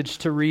passage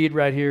to read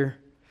right here.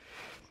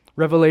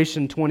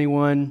 Revelation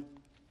 21.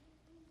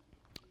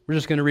 We're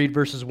just going to read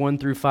verses 1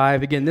 through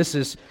 5. Again, this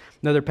is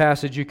another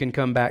passage you can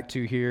come back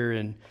to here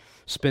and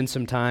spend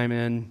some time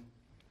in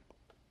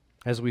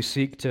as we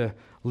seek to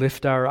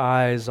lift our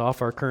eyes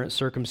off our current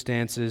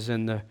circumstances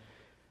and the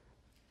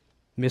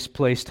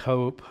misplaced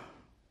hope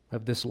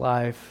of this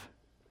life.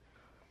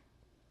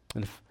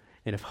 And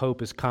if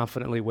hope is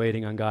confidently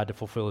waiting on God to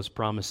fulfill His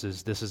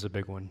promises, this is a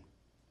big one.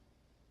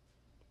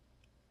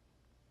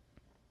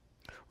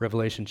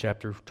 Revelation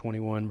chapter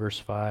 21,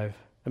 verse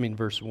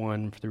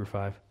 1 through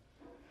 5.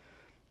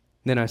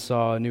 Then I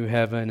saw a new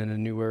heaven and a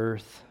new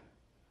earth.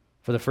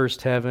 For the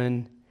first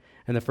heaven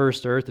and the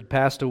first earth had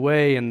passed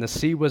away, and the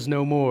sea was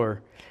no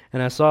more.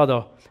 And I saw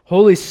the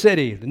holy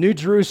city, the new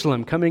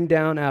Jerusalem, coming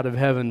down out of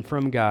heaven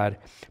from God,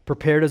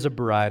 prepared as a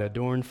bride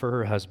adorned for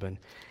her husband.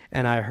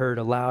 And I heard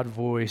a loud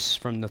voice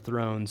from the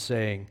throne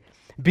saying,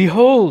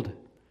 Behold,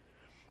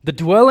 the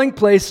dwelling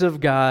place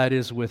of God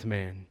is with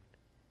man.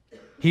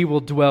 He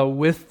will dwell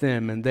with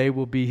them, and they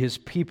will be His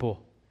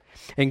people.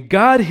 And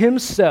God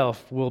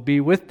Himself will be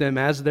with them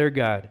as their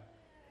God.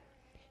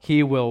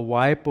 He will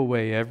wipe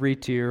away every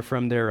tear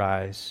from their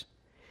eyes,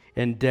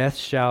 and death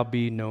shall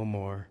be no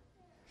more.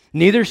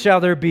 Neither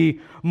shall there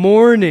be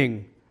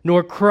mourning,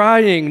 nor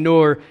crying,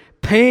 nor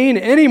pain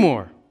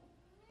anymore,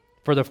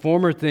 for the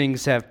former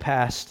things have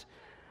passed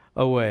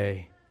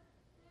away.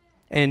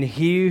 And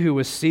He who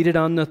was seated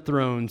on the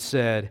throne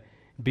said,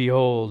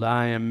 Behold,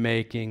 I am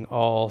making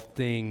all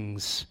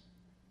things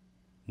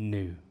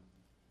new.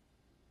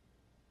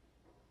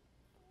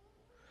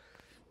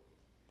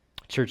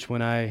 Church,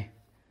 when I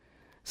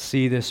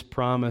see this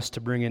promise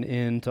to bring an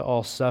end to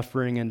all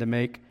suffering and to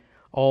make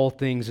all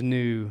things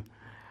new,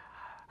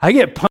 I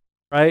get pumped,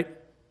 right?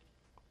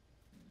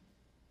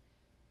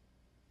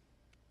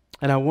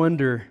 And I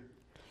wonder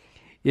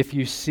if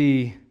you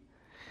see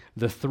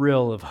the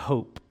thrill of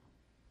hope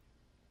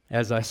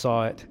as I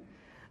saw it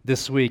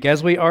this week.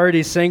 As we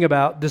already sang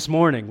about this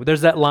morning,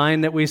 there's that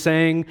line that we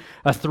sang,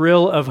 a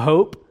thrill of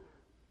hope.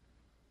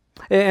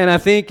 And I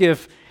think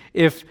if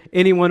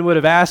anyone would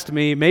have asked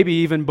me, maybe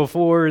even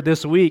before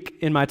this week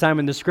in my time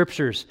in the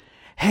Scriptures,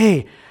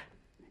 hey,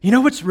 you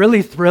know what's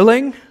really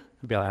thrilling?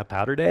 I'd be like,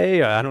 Powder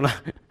Day? I don't know.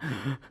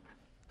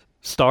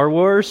 Star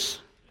Wars?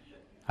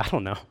 I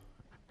don't know.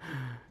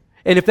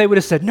 And if they would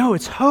have said, no,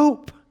 it's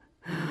hope,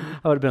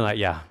 I would have been like,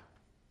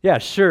 yeah,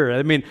 sure.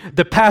 I mean,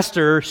 the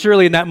pastor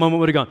surely in that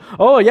moment would have gone,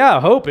 oh yeah,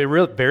 hope,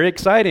 very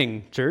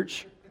exciting,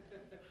 church.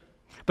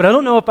 But I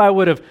don't know if I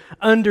would have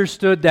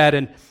understood that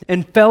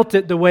and felt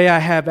it the way I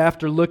have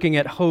after looking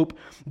at hope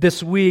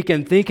this week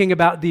and thinking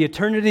about the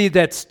eternity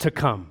that's to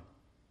come.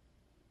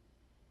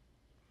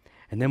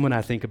 And then when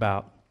I think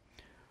about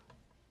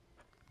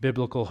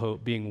biblical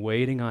hope being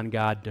waiting on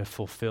God to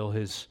fulfill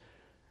His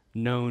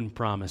known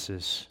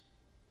promises,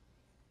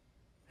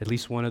 at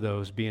least one of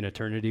those be an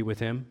eternity with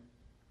Him,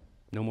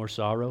 no more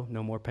sorrow,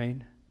 no more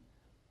pain,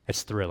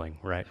 it's thrilling,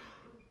 right?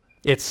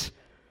 It's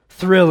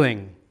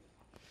thrilling.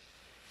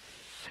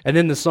 And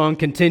then the song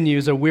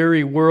continues, a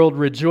weary world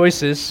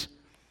rejoices,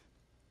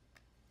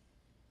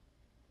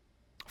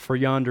 for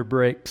yonder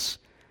breaks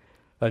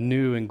a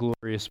new and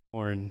glorious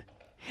morn.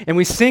 And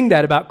we sing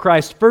that about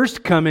Christ's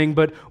first coming,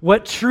 but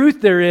what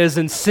truth there is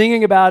in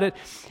singing about it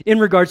in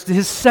regards to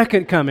His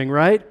second coming,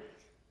 right?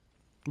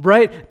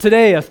 Right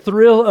today, a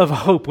thrill of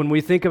hope when we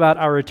think about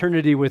our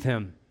eternity with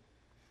Him.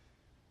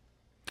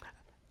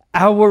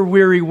 Our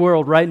weary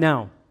world right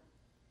now,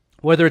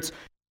 whether it's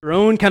your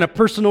own kind of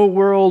personal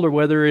world or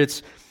whether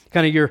it's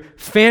kind of your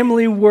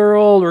family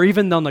world or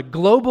even on the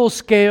global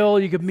scale,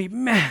 you could meet,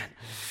 man,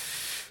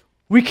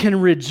 we can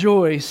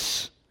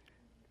rejoice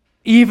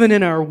even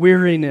in our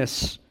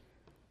weariness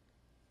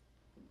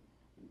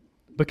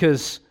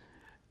because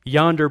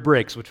yonder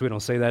breaks, which we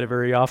don't say that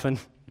very often,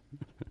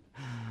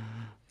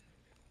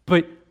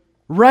 but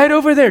right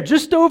over there,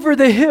 just over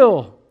the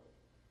hill,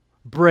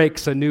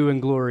 breaks a new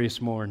and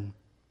glorious morn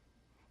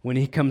when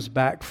He comes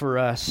back for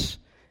us,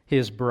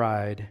 His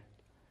bride.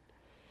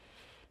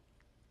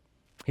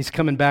 He's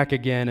coming back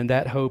again, and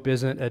that hope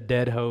isn't a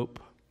dead hope.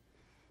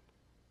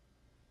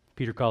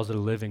 Peter calls it a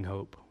living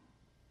hope.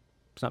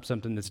 It's not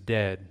something that's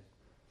dead.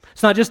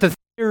 It's not just a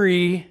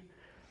theory,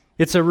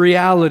 it's a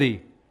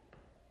reality.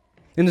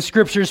 In the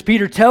Scriptures,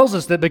 Peter tells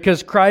us that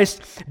because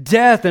Christ's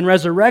death and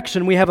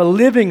resurrection, we have a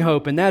living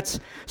hope, and that's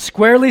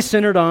squarely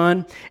centered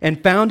on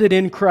and founded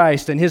in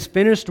Christ and His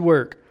finished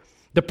work.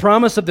 The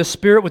promise of the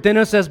Spirit within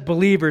us as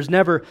believers,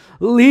 never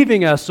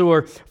leaving us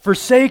or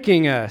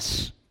forsaking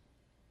us.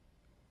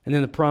 And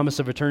then the promise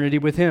of eternity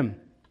with Him,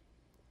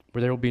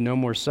 where there will be no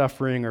more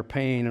suffering or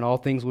pain and all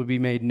things will be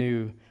made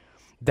new.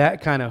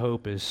 That kind of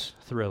hope is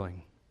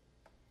thrilling.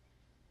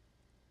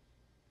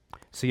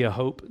 See, a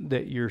hope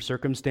that your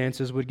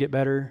circumstances would get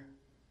better?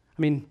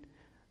 I mean,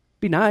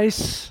 be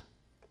nice.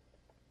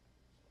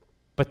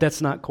 But that's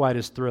not quite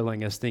as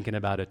thrilling as thinking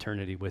about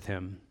eternity with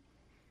Him.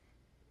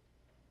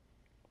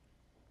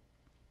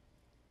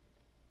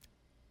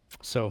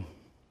 So,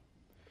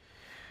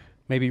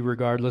 Maybe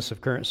regardless of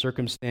current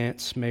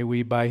circumstance, may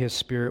we by His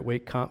Spirit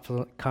wait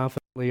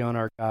confidently on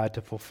our God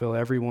to fulfill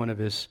every one of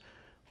His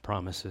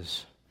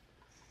promises.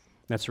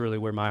 That's really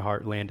where my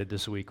heart landed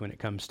this week when it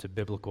comes to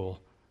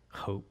biblical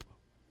hope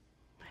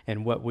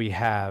and what we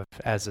have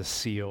as a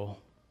seal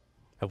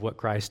of what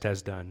Christ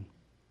has done.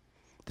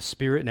 The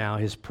Spirit now,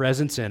 His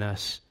presence in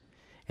us,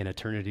 and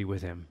eternity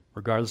with Him,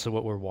 regardless of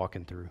what we're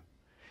walking through.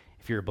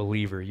 If you're a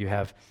believer, you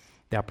have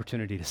the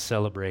opportunity to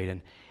celebrate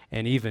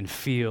and even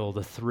feel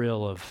the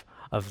thrill of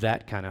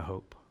that kind of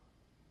hope.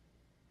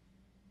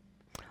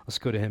 Let's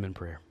go to Him in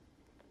prayer.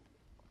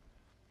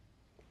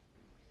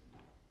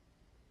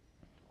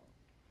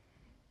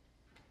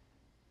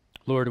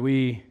 Lord,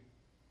 we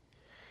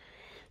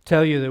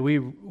tell you that we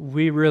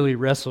really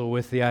wrestle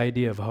with the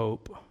idea of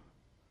hope.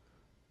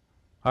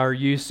 Our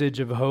usage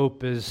of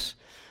hope is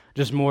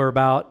just more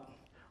about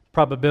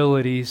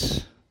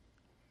probabilities,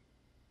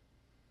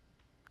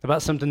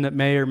 about something that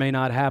may or may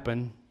not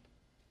happen.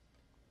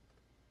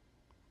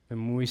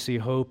 And when we see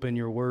hope in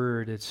your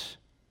word, it's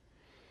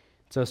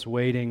us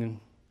waiting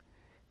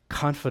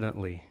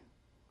confidently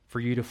for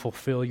you to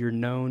fulfill your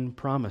known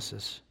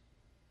promises.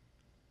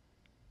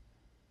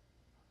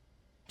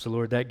 So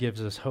Lord, that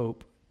gives us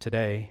hope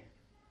today,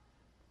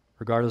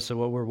 regardless of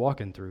what we're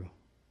walking through.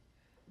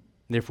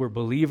 And if we're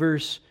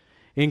believers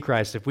in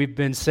Christ, if we've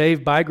been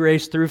saved by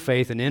grace through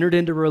faith and entered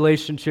into a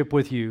relationship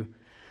with you,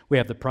 we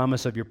have the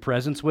promise of your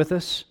presence with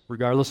us,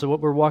 regardless of what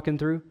we're walking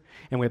through,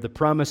 and we have the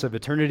promise of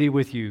eternity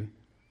with you,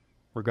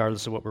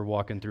 regardless of what we're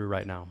walking through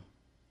right now.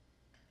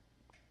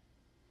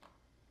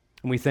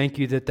 And we thank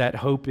you that that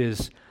hope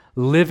is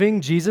living,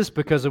 Jesus,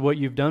 because of what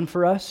you've done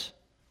for us.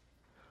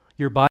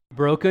 Your body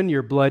broken,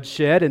 your blood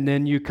shed, and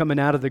then you coming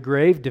out of the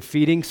grave,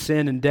 defeating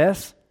sin and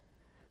death.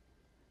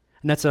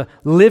 And that's a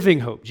living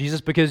hope, Jesus,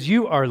 because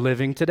you are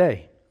living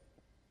today.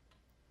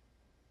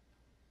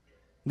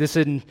 This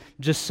isn't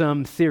just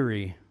some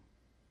theory.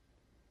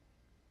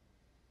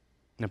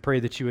 And I pray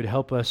that you would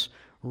help us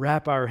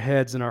wrap our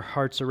heads and our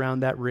hearts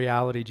around that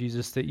reality,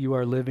 Jesus, that you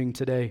are living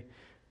today.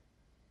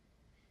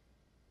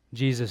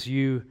 Jesus,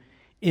 you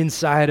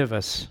inside of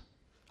us,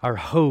 our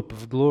hope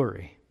of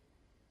glory.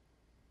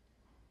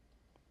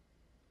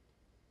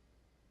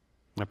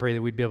 I pray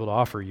that we'd be able to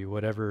offer you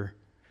whatever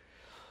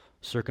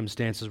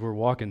circumstances we're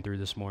walking through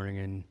this morning,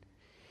 and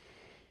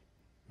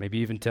maybe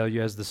even tell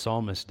you as the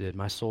psalmist did,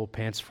 my soul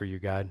pants for you,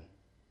 God.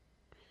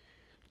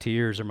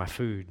 Tears are my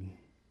food.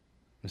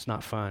 It's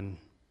not fun.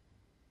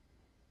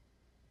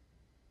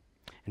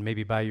 And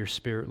maybe by your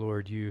Spirit,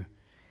 Lord, you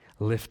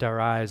lift our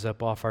eyes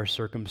up off our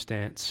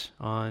circumstance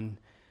on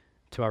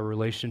to our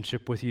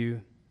relationship with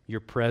you,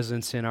 your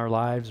presence in our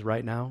lives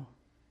right now,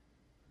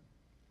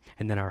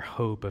 and then our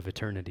hope of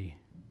eternity.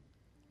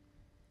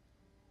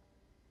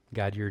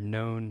 God, your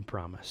known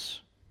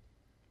promise.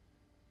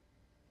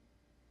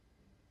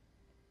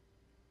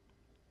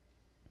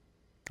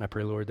 I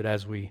pray, Lord, that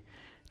as we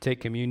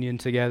take communion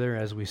together,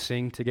 as we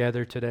sing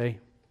together today,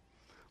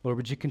 Lord,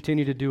 would you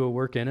continue to do a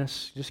work in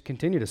us? Just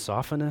continue to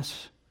soften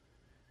us.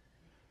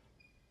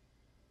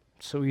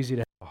 It's so easy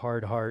to have a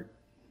hard heart.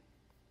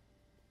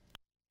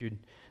 You'd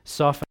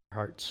soften our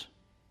hearts.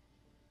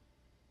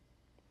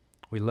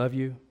 We love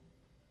you.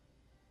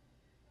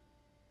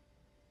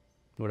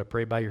 Lord, I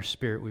pray by your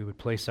Spirit we would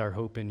place our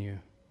hope in you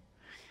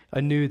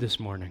anew this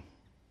morning.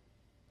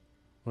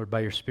 Lord,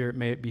 by your Spirit,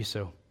 may it be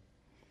so.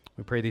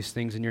 We pray these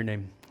things in your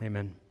name.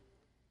 Amen.